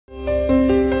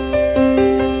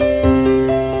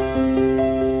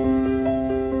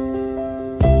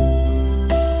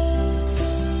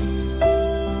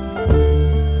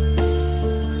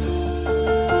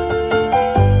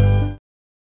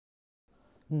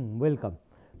Welcome.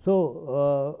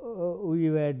 So,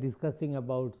 we were discussing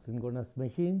about synchronous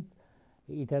machines.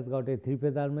 It has got a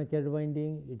 3-phase armature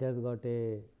winding, it has got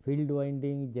a field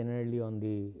winding generally on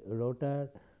the rotor.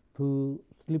 Through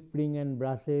slip ring and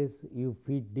brushes, you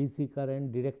feed DC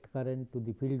current, direct current to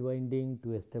the field winding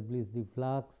to establish the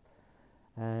flux,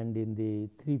 and in the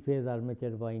 3-phase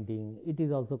armature winding, it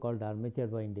is also called armature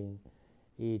winding.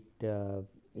 It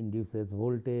induces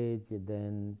voltage,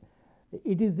 then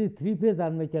it is the 3-phase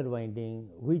armature winding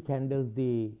which handles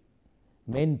the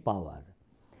main power.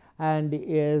 And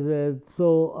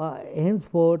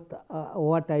henceforth,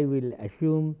 what I will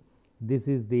assume, this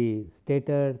is the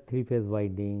stator 3-phase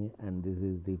winding and this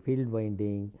is the field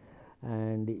winding,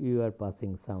 and you are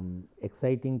passing some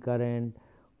exciting current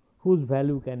whose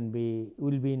value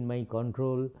will be in my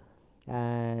control.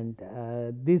 And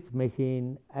this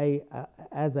machine,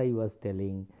 as I was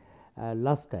telling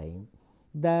last time,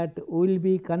 that will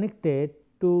be connected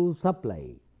to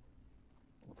supply.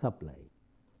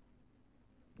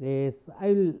 Yes,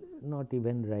 I will not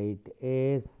even write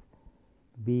S,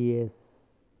 B, S,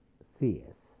 C,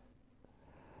 S,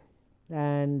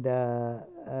 and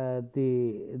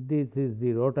this is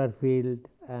the rotor field,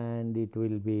 and it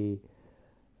will be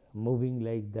moving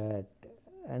like that,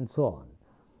 and so on.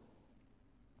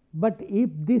 But if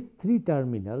these 3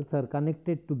 terminals are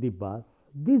connected to the bus,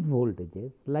 these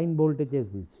voltages, line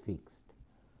voltages is fixed,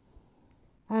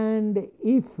 and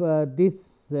if this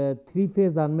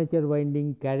 3-phase armature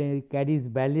winding carries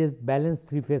balanced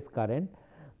 3-phase current,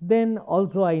 then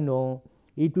also I know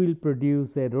it will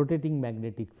produce a rotating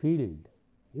magnetic field,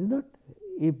 is not,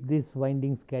 if these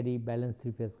windings carry balanced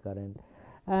 3-phase current,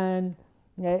 and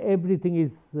everything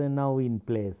is now in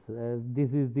place.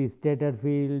 This is the stator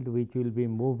field which will be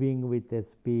moving with a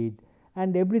speed,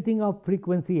 and everything of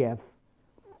frequency f.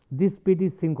 This speed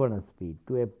is synchronous speed,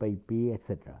 2 f by p,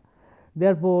 etc.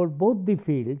 Therefore, both the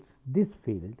fields, this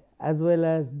field as well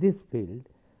as this field,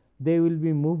 they will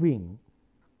be moving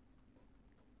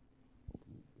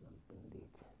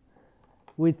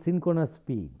with synchronous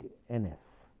speed ns.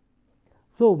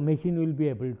 So, machine will be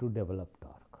able to develop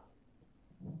torque,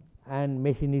 and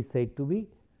machine is said to be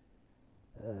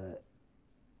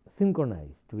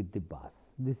synchronized with the bus.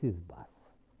 This is bus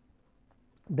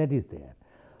that is there.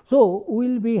 So, we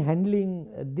will be handling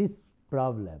this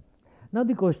problem. Now,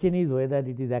 the question is whether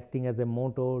it is acting as a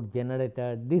motor,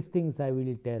 generator, these things I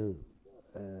will tell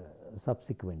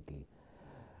subsequently.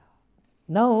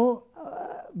 Now,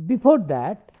 before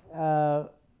that, how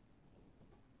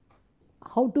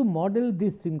to model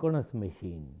this synchronous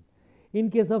machine? In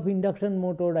case of induction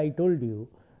motor, I told you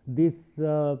this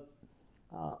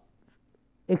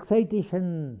exciting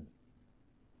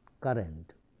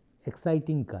current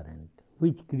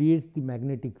which creates the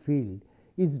magnetic field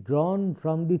is drawn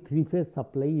from the 3-phase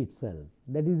supply itself,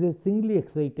 that is a singly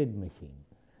excited machine.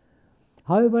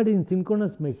 However, in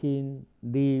synchronous machine,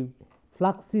 the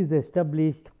flux is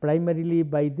established primarily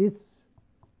by this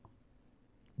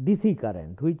DC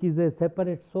current, which is a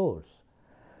separate source.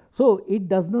 So, it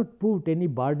does not put any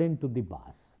burden to the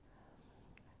bus,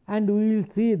 and we will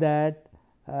see that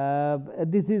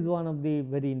this is one of the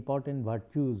very important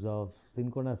virtues of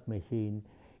synchronous machine.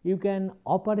 You can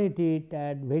operate it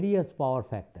at various power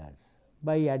factors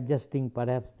by adjusting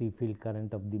perhaps the field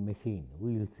current of the machine,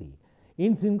 we will see.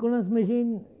 In synchronous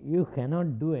machine, you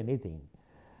cannot do anything.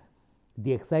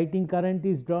 The exciting current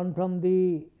is drawn from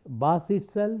the bus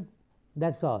itself,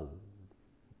 that is all,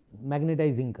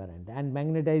 magnetizing current, and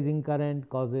magnetizing current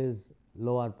causes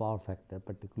lower power factor,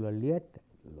 particularly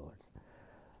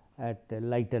at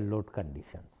lighter load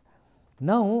conditions.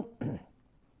 Now,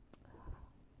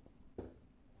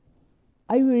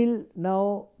 I will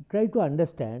now try to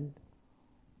understand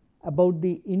about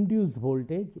the induced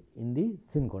voltage in the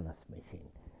synchronous machine.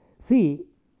 See,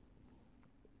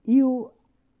 you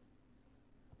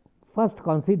first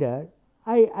consider,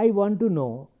 I want to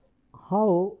know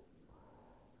how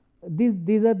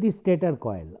these are the stator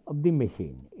coil of the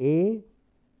machine A,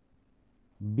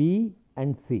 B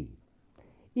and C,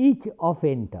 each of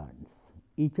n turns,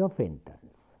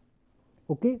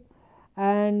 okay,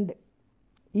 and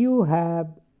you have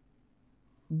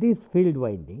this field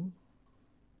winding.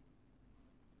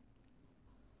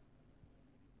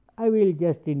 I will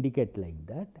just indicate like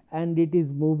that, and it is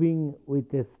moving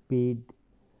with a speed,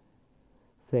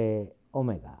 say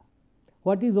omega.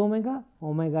 What is omega?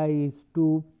 Omega is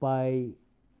 2 pi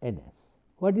ns.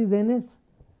 What is ns?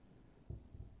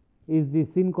 Is the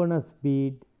synchronous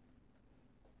speed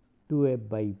 2 f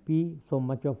by p, so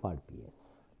much of RPS,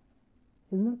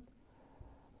 is not?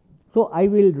 So, I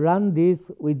will run this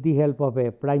with the help of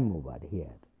a prime mover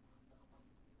here.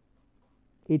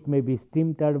 it may be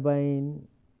steam turbine,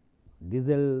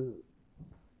 diesel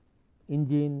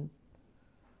engine,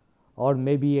 or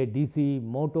maybe a DC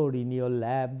motor in your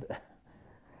lab.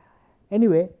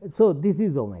 Anyway, so this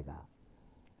is omega.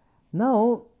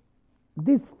 Now,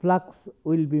 this flux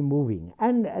will be moving,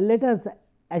 and let us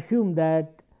assume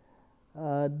that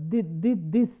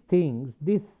these things,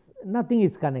 nothing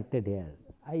is connected here.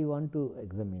 I want to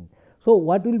examine. So,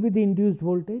 what will be the induced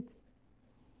voltage?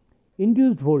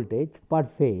 Induced voltage per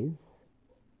phase,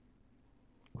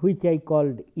 which I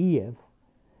called EF,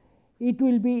 it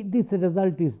will be, this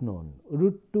result is known,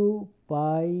 √2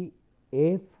 pi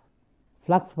f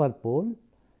flux per pole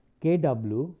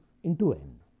kW into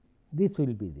n. This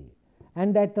will be the,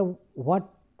 and at what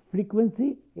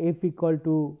frequency? F equal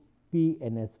to P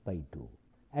ns by 2.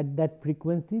 At that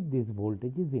frequency, this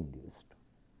voltage is induced.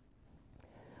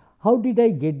 How did I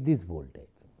get this voltage?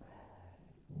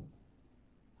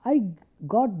 I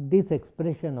got this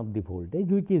expression of the voltage,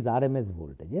 which is RMS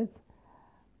voltages,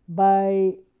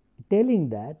 by telling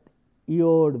that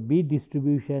your B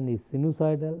distribution is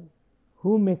sinusoidal.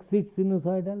 Who makes it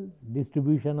sinusoidal?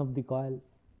 Distribution of the coil.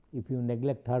 If you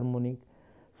neglect harmonic,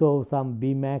 so some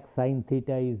B max sin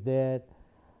theta is there.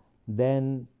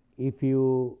 Then if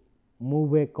you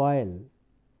move a coil,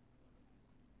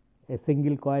 a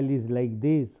single coil is like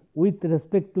this. With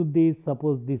respect to this,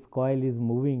 suppose this coil is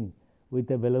moving with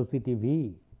a velocity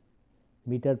v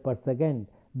meter per second,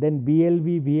 then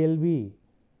BLV, VLV,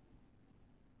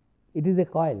 it is a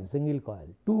coil, single coil,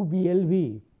 2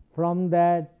 BLV. From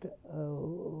that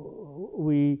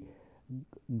we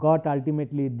got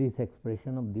ultimately this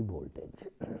expression of the voltage.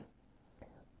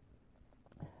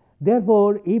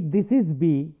 Therefore, if this is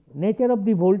B, nature of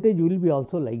the voltage will be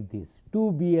also like this,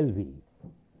 2 BLV.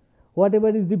 Whatever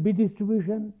is the B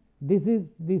distribution, this is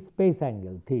the space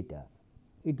angle theta,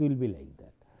 it will be like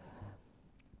that.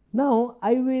 Now,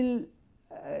 I will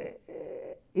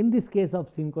in this case of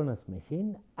synchronous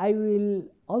machine, I will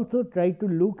also try to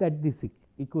look at this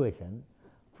equation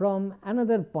from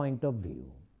another point of view.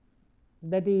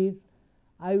 That is,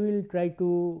 I will try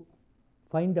to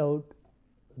find out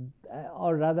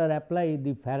or rather apply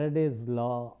the Faraday's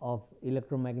law of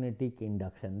electromagnetic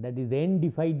induction, that is n d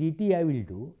phi dt I will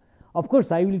do. Of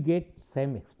course, I will get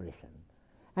same expression,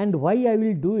 and why I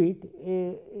will do it,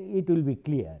 it will be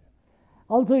clear.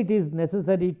 Also, it is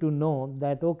necessary to know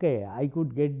that okay, I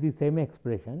could get the same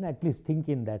expression, at least think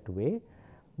in that way,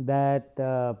 that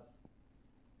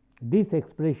this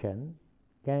expression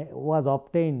was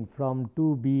obtained from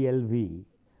 2 BLV.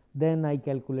 Then I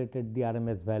calculated the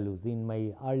RMS values in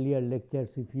my earlier lectures.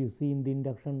 If you see in the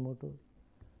induction motor,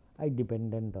 I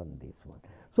dependent on this one.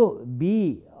 So,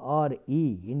 B or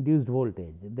E induced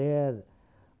voltage, they are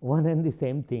one and the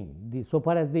same thing. So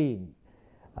far as the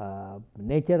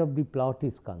nature of the plot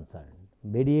is concerned,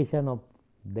 variation of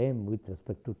them with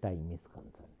respect to time is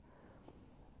concerned.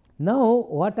 Now,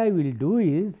 what I will do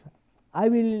is, I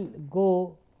will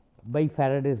go by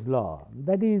Faraday's law,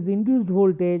 that is induced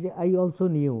voltage I also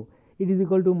knew it is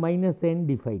equal to minus n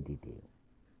d phi dt.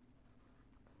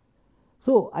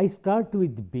 So, I start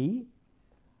with B,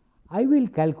 I will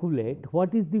calculate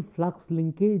what is the flux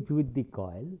linkage with the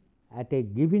coil at a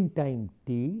given time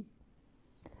t,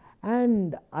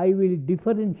 and I will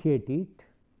differentiate it,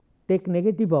 take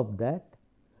negative of that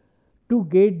to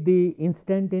get the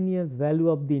instantaneous value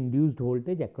of the induced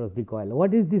voltage across the coil.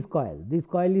 What is this coil? This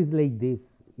coil is like this,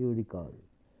 you recall.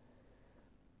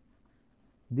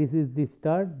 This is the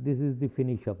start, this is the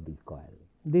finish of the coil.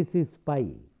 This is pi,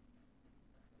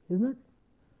 is not?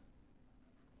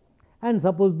 And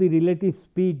suppose the relative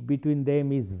speed between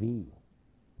them is v.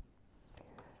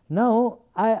 Now,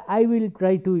 I will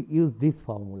try to use this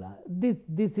formula.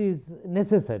 This is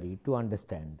necessary to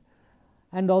understand,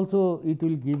 and also it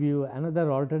will give you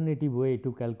another alternative way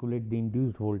to calculate the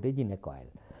induced voltage in a coil.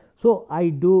 So,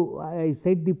 I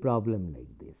set the problem like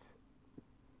this.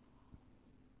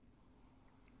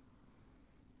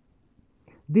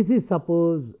 This is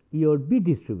suppose your B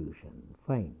distribution,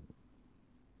 fine.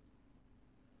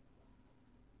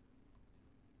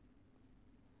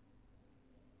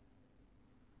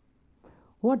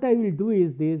 What I will do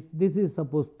is this is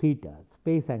suppose theta,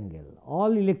 space angle,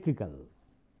 all electrical,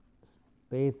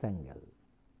 space angle.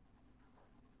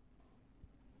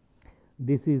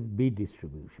 This is B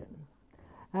distribution,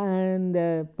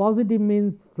 and positive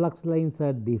means flux lines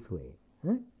are this way,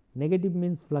 negative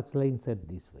means flux lines are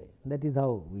this way. That is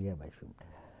how we have assumed.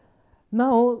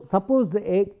 Now, suppose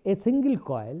a single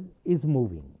coil is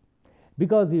moving,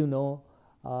 because you know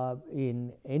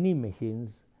in any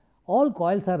machines all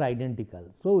coils are identical.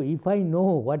 So, if I know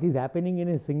what is happening in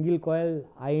a single coil,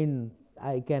 I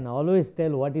I can always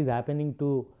tell what is happening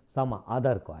to some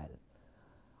other coil.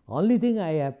 Only thing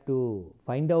I have to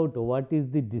find out what is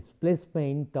the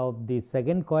displacement of the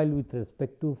second coil with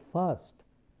respect to first.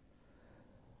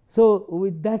 So,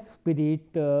 with that spirit,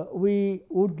 we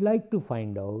would like to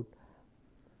find out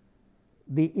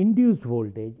the induced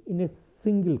voltage in a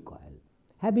single coil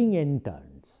having n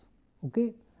turns.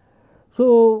 Okay.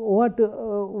 So, what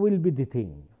will be the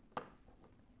thing?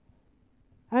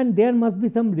 And there must be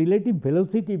some relative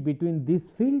velocity between this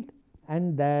field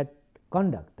and that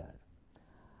conductor.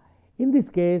 In this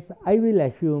case, I will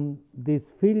assume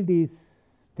this field is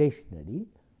stationary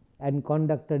and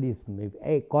conductor is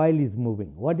a coil is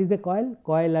moving. What is a coil?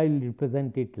 Coil, I will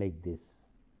represent it like this,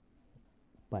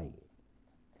 pi.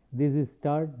 This is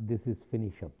start, this is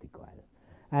finish of the coil,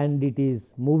 and it is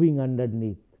moving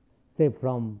underneath, say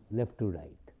from left to right.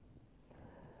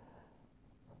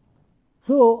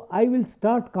 So, I will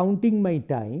start counting my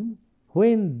time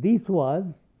when this was,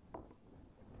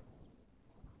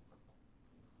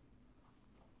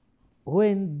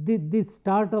 when this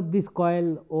start of this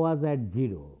coil was at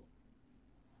 0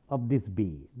 of this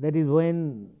B, that is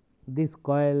when this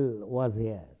coil was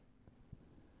here.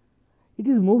 It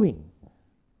is moving.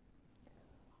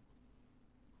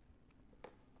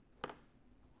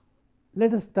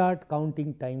 Let us start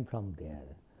counting time from there,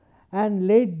 and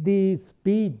let the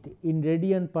speed in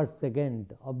radian per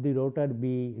second of the rotor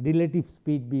be relative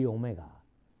speed be omega.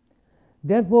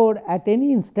 Therefore, at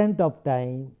any instant of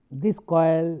time, this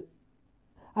coil,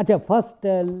 first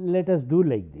let us do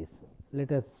like this.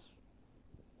 Let us,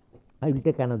 I will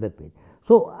take another page.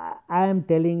 So, I am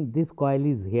telling this coil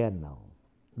is here now.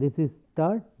 This is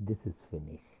start, this is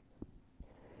finish.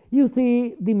 You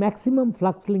see, the maximum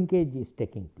flux linkage is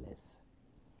taking place,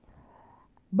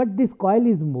 but this coil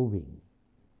is moving.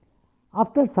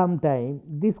 After some time,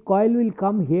 this coil will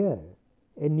come here,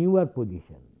 a newer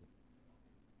position.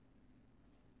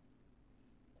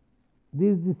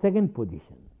 This is the second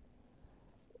position.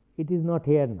 It is not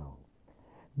here now.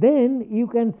 Then you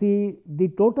can see the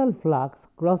total flux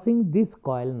crossing this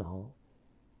coil now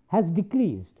has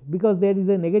decreased, because there is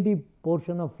a negative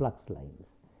portion of flux lines.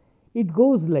 It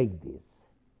goes like this.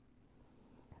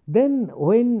 Then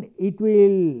when it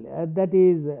will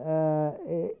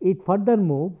it further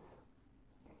moves,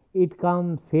 it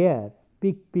comes here,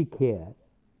 peak here.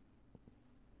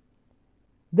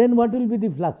 Then what will be the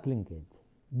flux linkage?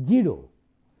 0.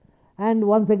 And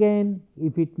once again,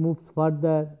 if it moves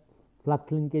further,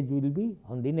 flux linkage will be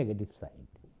on the negative side.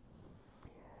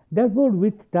 Therefore,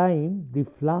 with time, the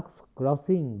flux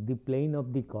crossing the plane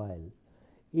of the coil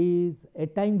is a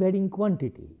time varying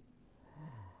quantity,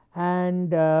 and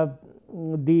the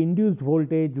induced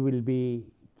voltage will be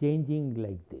changing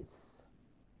like this.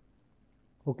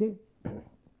 Okay.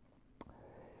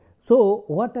 So,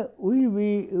 what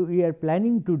we are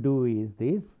planning to do is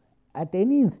this: at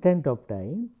any instant of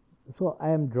time. So, I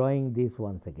am drawing this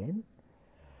once again,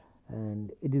 and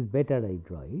it is better I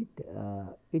draw it.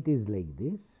 It is like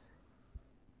this.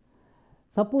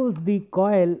 Suppose the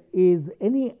coil is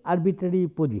any arbitrary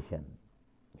position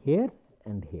here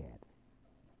and here,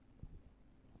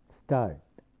 start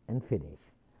and finish,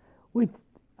 which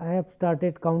I have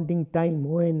started counting time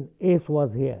when S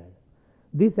was here.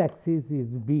 This axis is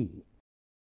B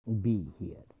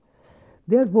here.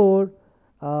 Therefore,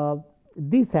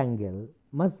 this angle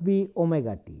must be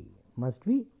omega t,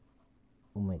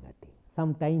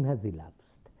 some time has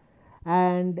elapsed,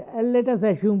 and let us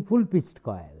assume full pitched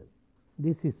coil.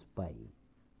 This is pi,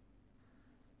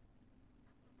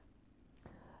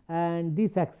 and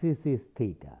this axis is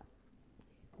theta.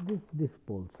 These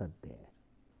poles are there.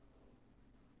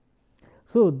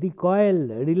 So, the coil,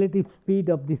 relative speed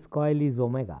of this coil is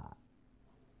omega.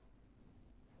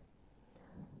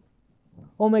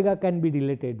 Omega can be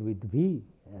related with V,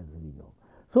 as we know.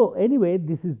 So, anyway,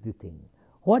 this is the thing.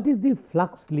 What is the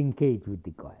flux linkage with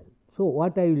the coil? So,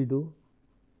 what I will do?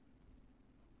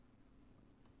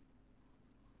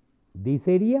 This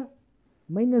area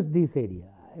minus this area,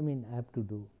 I mean I have to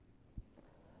do.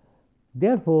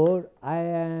 Therefore, I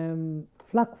am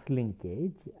flux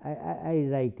linkage, I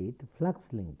write it flux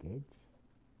linkage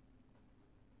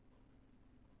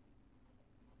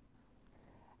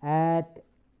at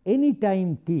any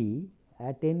time t,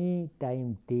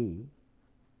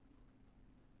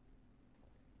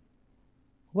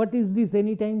 what is this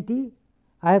any time t?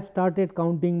 I have started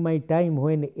counting my time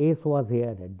when S was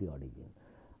here at the origin.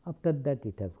 After that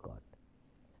it has got,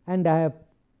 and I have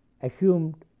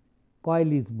assumed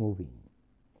coil is moving.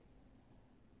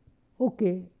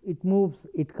 Okay, it moves,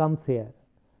 it comes here.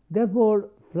 Therefore,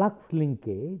 flux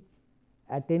linkage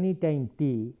at any time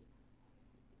t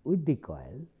with the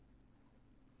coil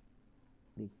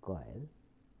the coil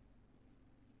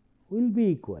will be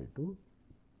equal to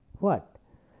what?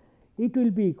 It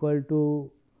will be equal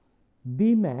to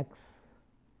B max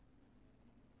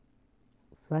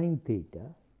sin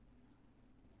theta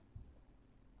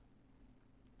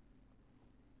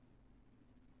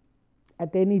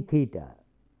at any theta.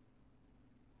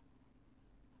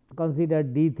 Consider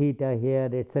d theta here,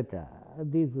 etc.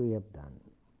 This we have done,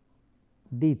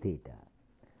 d theta.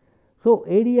 So,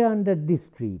 area under this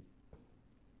strip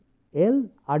L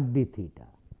at d theta.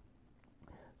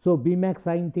 So, B max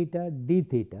sin theta d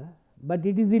theta, but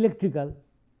it is electrical,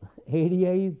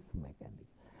 area is mechanical,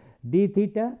 d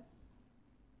theta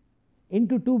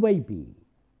into 2 by P.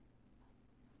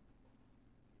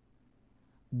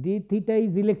 D theta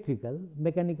is electrical,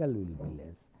 mechanical will be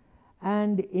less,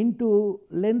 and into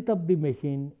length of the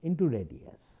machine into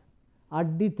radius.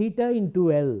 At d theta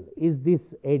into L is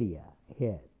this area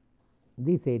here,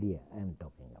 this area I am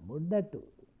talking about, that too.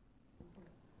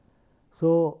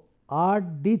 So, r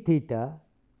d theta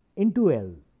into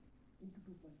L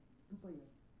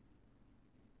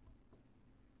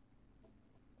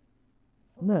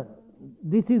no,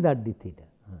 this is r d theta,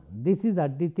 this is r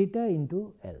d theta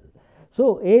into L.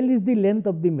 So, L is the length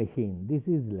of the machine, this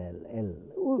is L.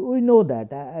 We know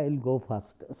that, I will go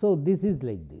first. So, this is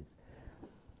like this,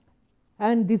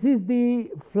 and this is the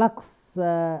flux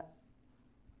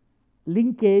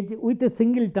linkage with a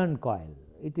single turn coil.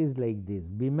 It is like this,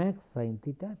 B max sin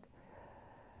theta.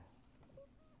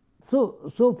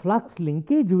 So, flux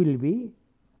linkage will be,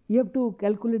 you have to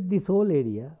calculate this whole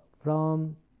area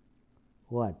from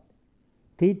what?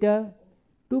 Theta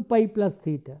to pi plus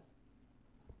theta.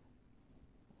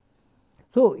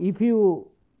 So, if you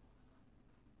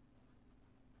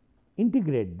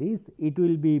integrate this, it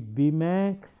will be B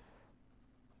max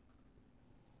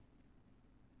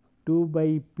 2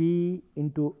 by P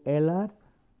into Lr,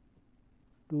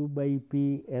 2 by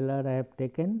P Lr I have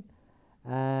taken,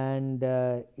 and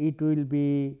it will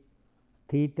be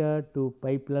theta to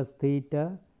pi plus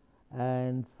theta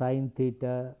and sin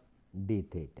theta d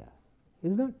theta,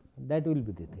 is not? That will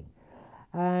be the thing.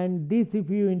 And this if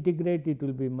you integrate, it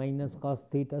will be minus cos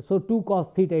theta. So, 2 cos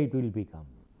theta it will become.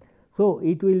 So,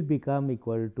 it will become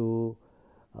equal to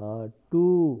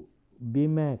 2 B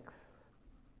max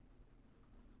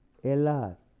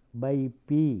Lr by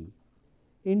P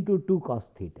into 2 cos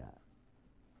theta.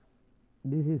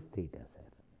 This is theta, sir.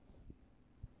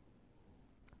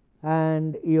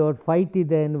 And your phi t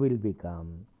then will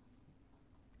become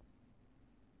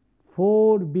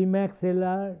 4 B max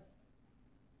Lr,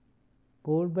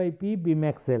 4 by P B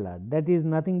max Lr, that is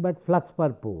nothing but flux per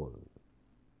pole.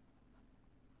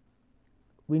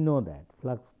 We know that,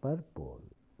 flux per pole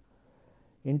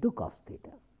into cos theta.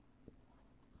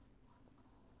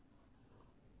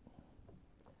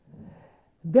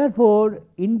 Therefore,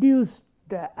 induced,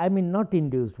 I mean not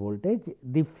induced voltage,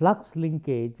 the flux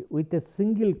linkage with a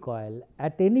single coil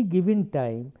at any given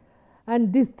time,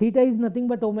 and this theta is nothing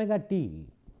but omega t,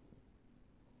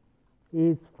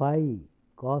 is phi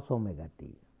cos omega t.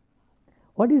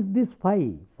 What is this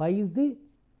phi? Phi is the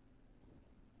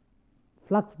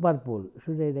flux per pole.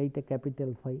 Should I write a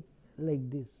capital phi like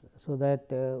this, so that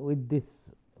with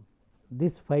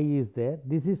this phi is there,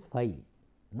 this is phi,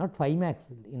 not phi max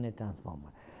in a transformer.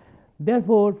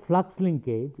 Therefore, flux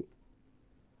linkage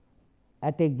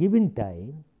at a given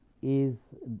time is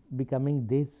becoming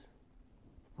this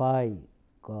phi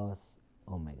cos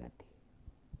omega t.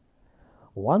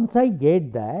 Once I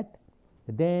get that,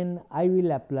 then I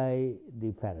will apply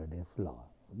the Faraday's law,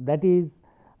 that is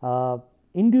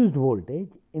induced voltage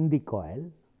in the coil,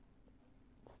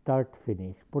 start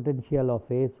finish, potential of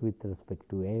S with respect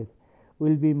to F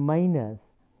will be minus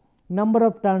number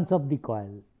of turns of the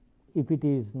coil, if it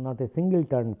is not a single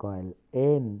turn coil,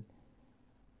 N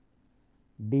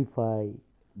d phi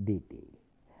dt.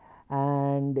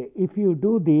 And if you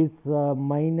do this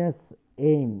minus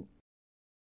N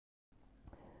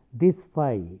this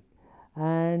phi,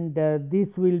 and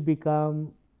this will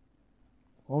become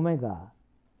omega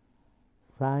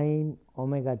sin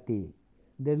omega t,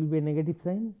 there will be a negative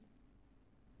sign,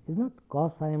 is not,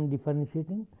 cos I am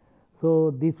differentiating.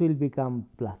 So, this will become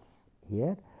plus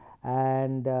here,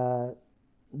 and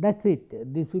that is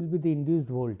it. This will be the induced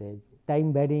voltage,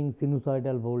 time varying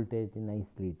sinusoidal voltage,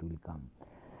 nicely it will come,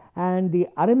 and the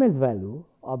RMS value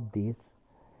of this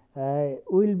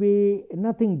will be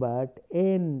nothing but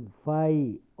n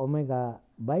phi omega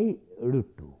by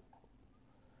root 2,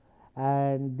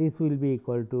 and this will be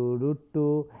equal to root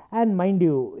 2, and mind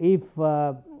you, if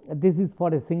this is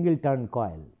for a single turn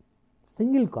coil, I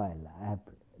have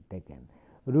taken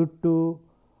root 2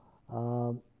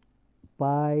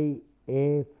 pi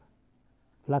f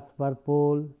flux per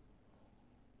pole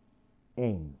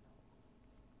N,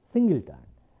 single turn.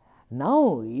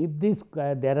 Now, if this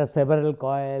there are several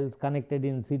coils connected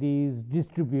in series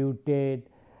distributed,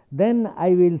 then I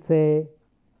will say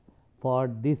for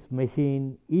this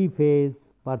machine E phase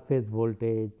per phase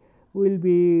voltage will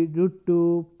be root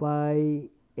 2 pi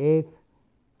f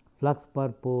flux per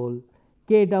pole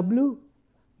k w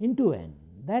into N.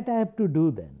 That I have to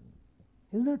do then,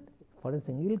 is not for a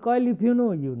single coil. If you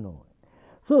know, you know.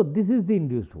 So, this is the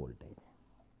induced voltage,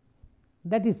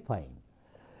 that is fine.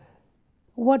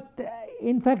 What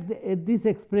in fact, this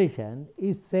expression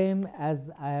is same as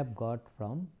I have got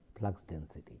from flux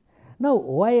density. Now,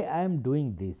 why I am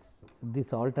doing this?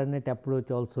 This alternate approach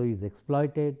also is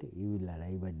exploited, you will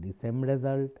arrive at the same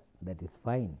result, that is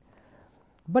fine.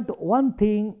 But one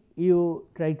thing you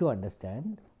try to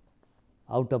understand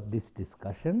out of this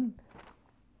discussion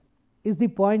is the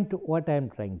point what I am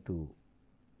trying to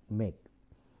make.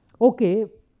 Okay,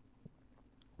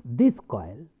 this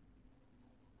coil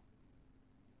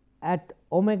at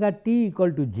omega t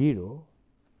equal to 0,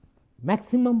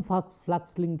 maximum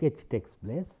flux linkage takes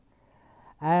place,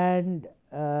 and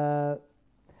or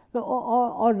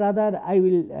rather I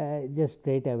will just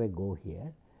straight away go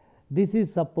here. This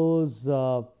is suppose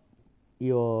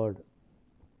your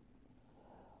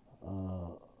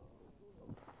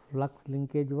flux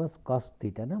linkage was cos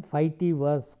theta, na? Phi t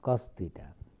was cos theta,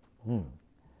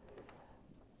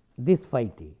 this phi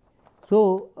t.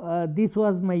 So, this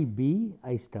was my B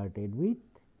I started with,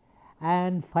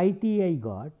 and phi t I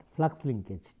got flux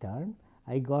linkage term,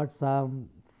 I got some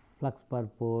flux per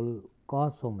pole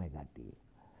cos omega t.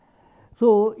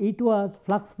 So, it was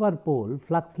flux per pole,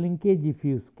 flux linkage if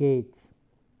you sketch,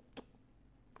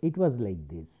 it was like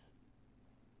this.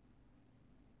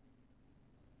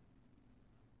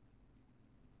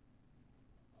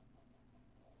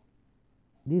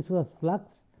 This was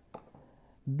flux,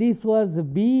 this was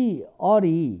B or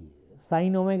E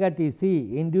sin omega t.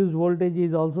 See, induced voltage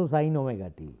is also sin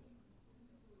omega t.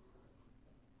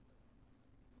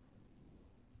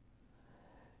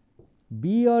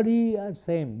 B or E are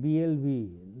same,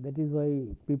 BLV, that is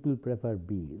why people prefer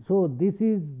B. So, this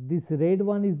red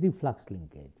one is the flux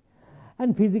linkage,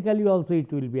 and physically also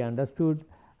it will be understood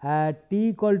at t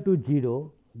equal to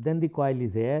 0, then the coil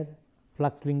is here,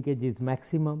 flux linkage is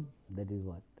maximum, that is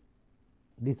what.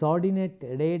 This ordinate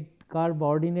red curve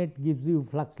ordinate gives you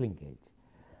flux linkage.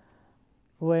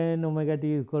 When omega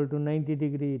t is equal to 90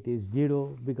 degree, it is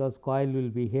 0, because coil will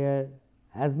be here,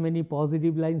 as many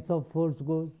positive lines of force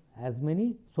goes, as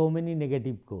many, so many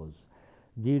negative goes,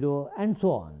 0 and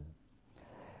so on.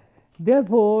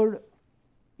 Therefore,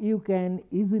 you can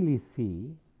easily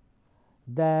see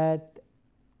that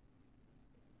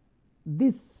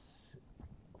this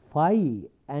phi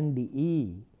and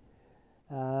E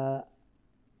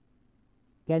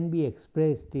can be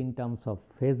expressed in terms of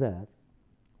phasor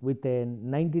with a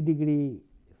 90 degree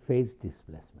phase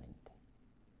displacement.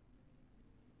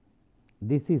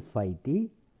 This is phi t,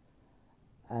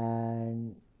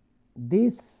 and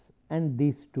this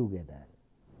together,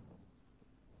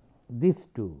 these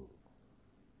two.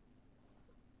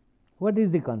 What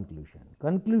is the conclusion?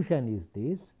 Conclusion is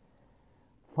this: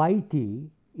 phi t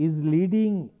is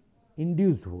leading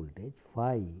induced voltage,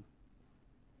 phi,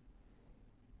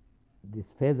 this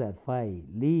phasor phi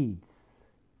leads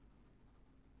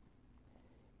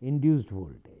induced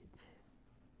voltage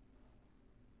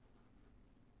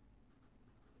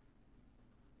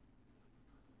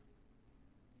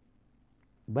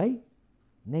by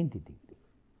 90 degree.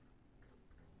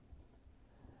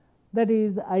 That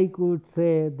is, I could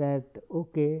say that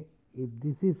okay, if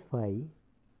this is phi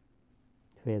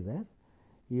phasor,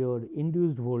 your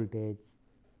induced voltage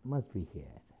must be here.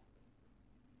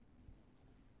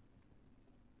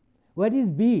 What is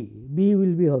B? B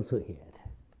will be also here.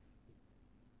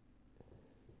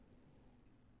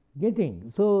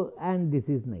 Getting? So, and this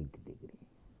is 90 degree.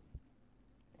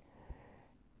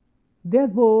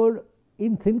 Therefore,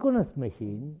 in synchronous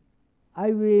machine,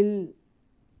 I will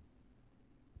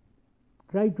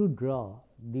try to draw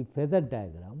the phasor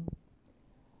diagram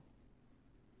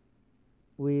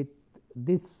with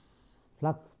this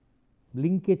flux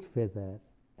linkage phasor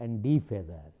and D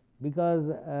phasor, because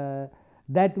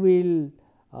that will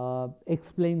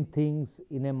explain things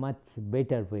in a much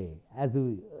better way as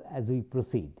we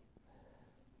proceed.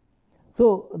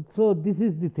 So this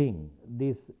is the thing,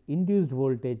 this induced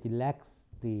voltage lacks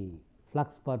the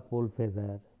flux per pole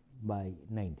phasor by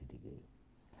 90 degree.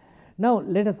 Now,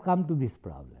 let us come to this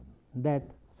problem, that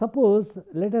suppose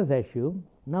let us assume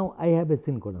now I have a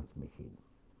synchronous machine.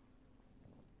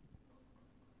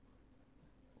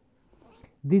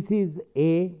 This is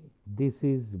A, this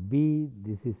is B,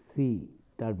 this is C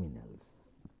terminals.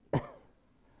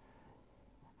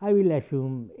 I will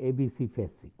assume ABC phase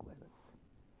sequence.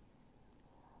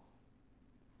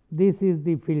 This is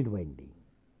the field winding,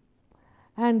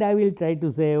 and I will try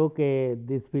to say, okay,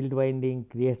 this field winding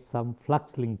creates some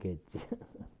flux linkage,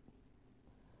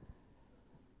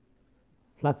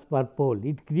 flux per pole,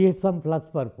 it creates some flux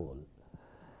per pole,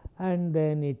 and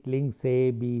then it links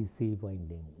A, B, C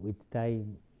winding. With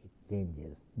time it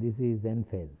changes. This is N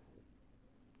phase,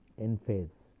 N phase,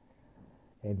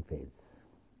 N phase.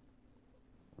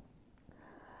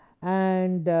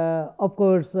 And of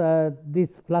course, this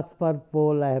flux per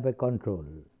pole I have a control.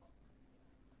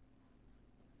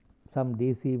 Some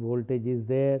DC voltage is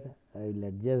there, I will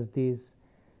adjust this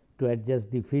to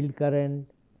adjust the field current,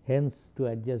 hence to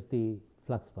adjust the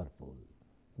flux per pole.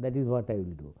 That is what I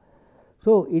will do.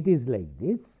 So, it is like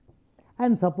this,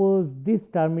 and suppose these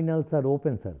terminals are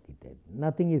open circuited,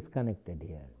 nothing is connected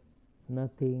here,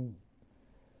 nothing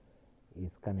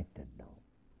is connected now.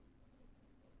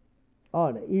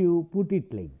 Or you put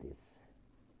it like this,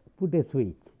 put a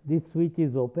switch, this switch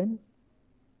is open,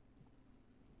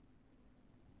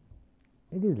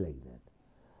 it is like that.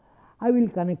 I will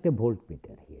connect a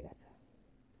voltmeter here,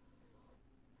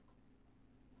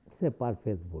 it is a per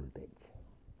phase voltage.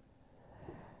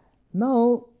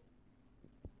 Now,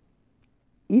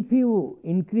 if you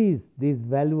increase this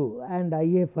value, and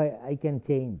IF I can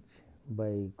change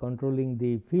by controlling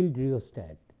the field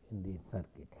rheostat in this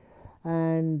circuit,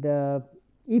 and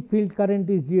if field current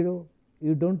is 0,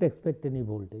 you do not expect any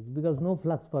voltage, because no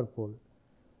flux per pole,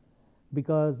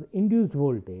 because induced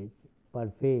voltage per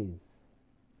phase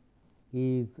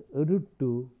is root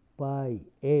 2 pi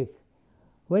f.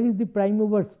 Where is the prime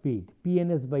mover speed? P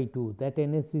ns by 2, that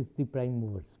ns is the prime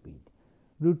mover speed,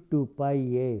 root 2 pi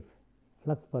f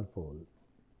flux per pole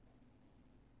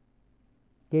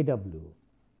kW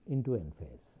into N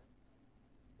phase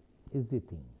is the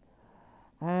thing.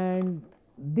 And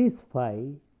this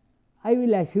phi, I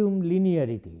will assume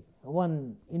linearity,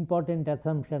 one important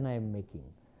assumption I am making,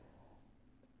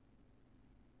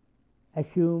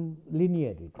 assume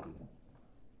linearity.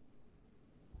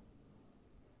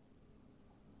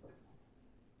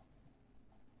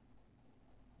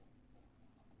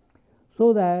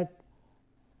 So that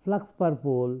flux per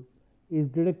pole is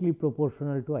directly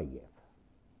proportional to IF,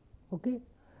 okay?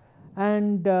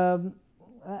 And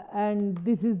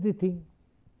this is the thing.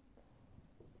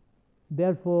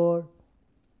 Therefore,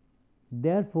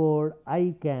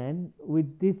 I can,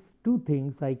 with these two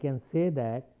things, I can say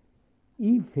that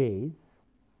E phase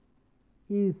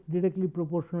is directly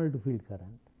proportional to field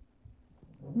current.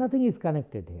 Nothing is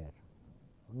connected here,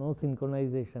 no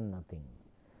synchronization, nothing.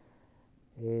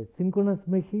 A synchronous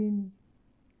machine,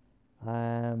 I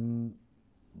am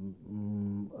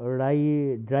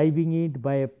driving it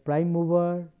by a prime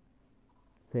mover,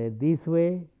 say this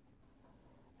way,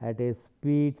 at a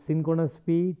speed, synchronous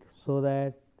speed, so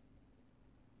that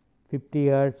 50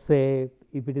 hertz, say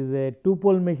if it is a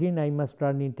 2-pole machine, I must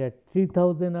run it at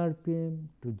 3000 rpm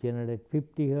to generate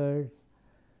 50 hertz.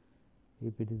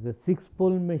 If it is a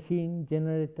 6-pole machine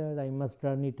generator, I must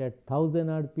run it at 1000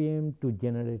 rpm to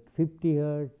generate 50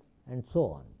 hertz, and so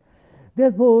on.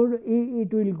 Therefore,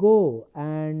 it will go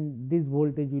and this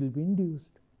voltage will be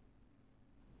induced.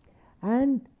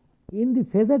 And in the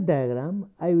phasor diagram,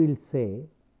 I will say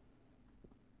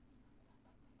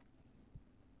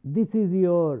this is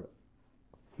your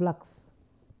flux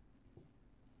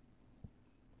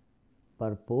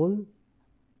per pole.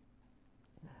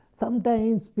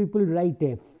 Sometimes people write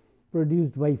F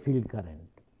produced by field current.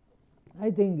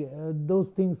 I think those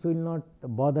things will not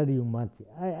bother you much.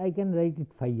 I can write it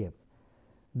phi F.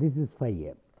 This is phi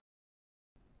F.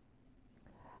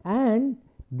 And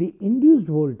the induced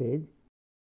voltage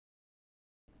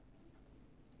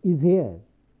is here,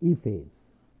 E phase,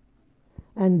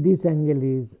 and this angle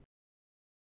is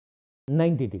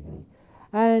 90 degree.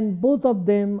 And both of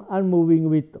them are moving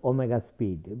with omega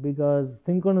speed, because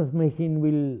synchronous machine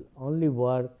will only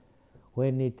work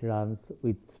when it runs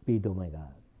with speed omega.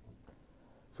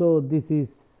 So, this is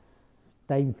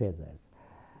time phasors.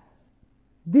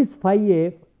 This phi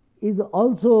f is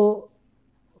also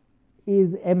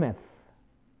is MF,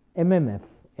 MMF.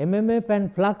 MMF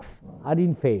and flux are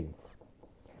in phase.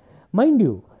 Mind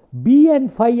you, B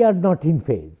and phi are not in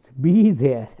phase. B is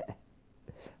here,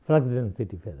 flux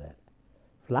density phasor.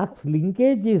 Flux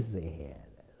linkage is here.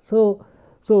 So,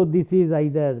 this is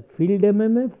either field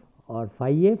MMF or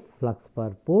phi f, flux per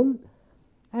pole,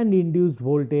 and induced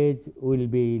voltage will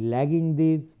be lagging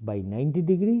this by 90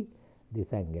 degree.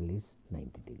 This angle is 90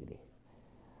 degree.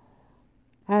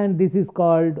 And this is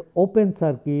called open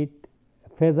circuit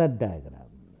phasor diagram.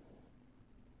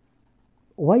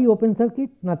 Why open circuit?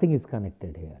 Nothing is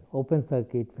connected here. Open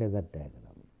circuit phasor diagram.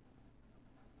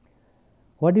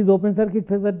 What is open circuit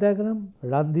phasor diagram?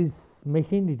 Run this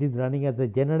machine, it is running as a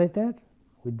generator.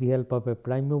 With the help of a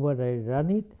prime mover, I run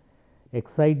it,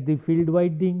 excite the field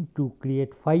winding to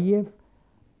create phi f,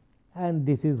 and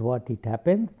this is what it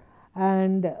happens.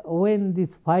 And when this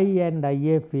phi and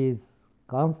if is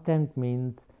constant,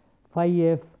 means phi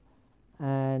f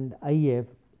and if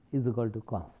is equal to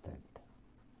constant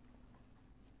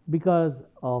because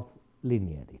of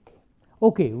linearity.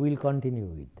 Okay, we will continue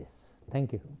with this.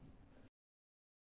 Thank you.